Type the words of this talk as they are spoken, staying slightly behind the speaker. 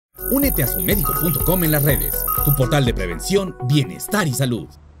Únete a sumedico.com en las redes, tu portal de prevención, bienestar y salud.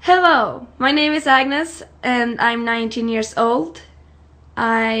 Hello, my name is Agnes and I'm 19 years old.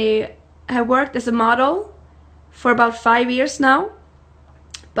 I have worked as a model for about 5 years now,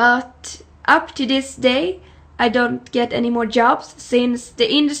 but up to this day I don't get any more jobs since the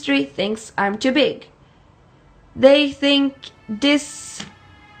industry thinks I'm too big. They think this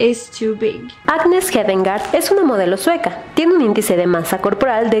is too big. Agnes Hedengard es una modelo sueca. Tiene un índice de masa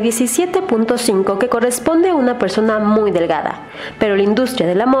corporal de 17.5 que corresponde a una persona muy delgada. Pero la industria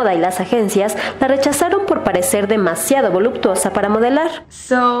de la moda y las agencias la rechazaron por parecer demasiado voluptuosa para modelar.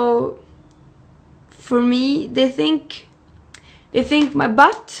 So, for me, they think my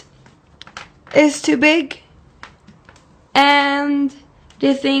butt is too big and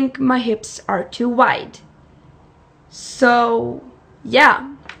they think my hips are too wide. So, yeah.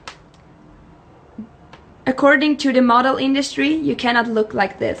 According to the model industry, you cannot look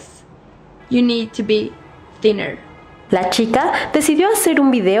like this. You need to be thinner. La chica decidió hacer un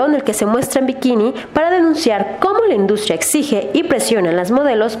video en el que se muestra en bikini para denunciar cómo la industria exige y presiona a las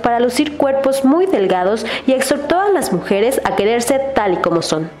modelos para lucir cuerpos muy delgados y exhortó a las mujeres a quererse tal y como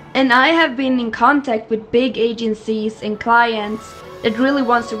son. And I have been in contact with big agencies and clients that really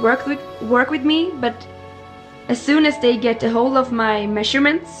wants to work with me, but as soon as they get a hold of my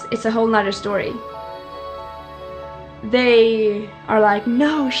measurements, it's a whole nother story. They are like,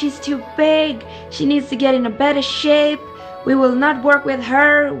 no, she's too big, she needs to get in a better shape, we will not work with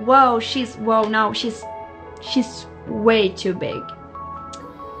her, whoa, she's way too big.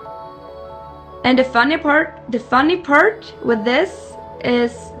 And the funny part with this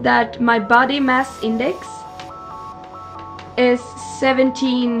is that my body mass index is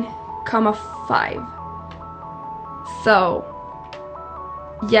 17.5. So,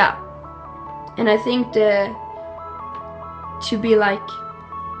 yeah, and I think to be like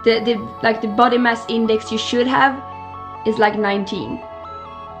the body mass index you should have is like 19,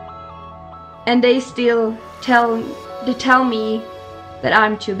 and they still tell me that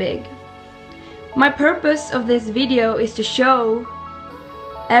I'm too big. My purpose of this video is to show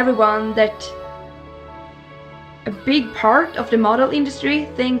everyone that a big part of the model industry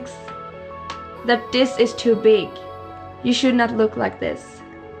thinks that this is too big. You should not look like this.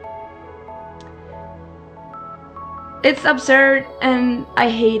 It's absurd and I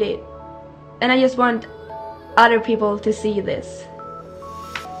hate it. And I just want other people to see this.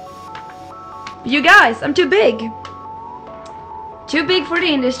 You guys, I'm too big. Too big for the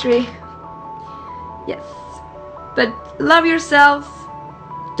industry. Yes. But love yourself.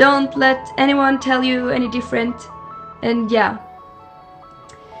 Don't let anyone tell you any different. And yeah.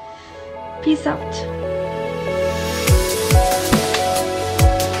 Peace out.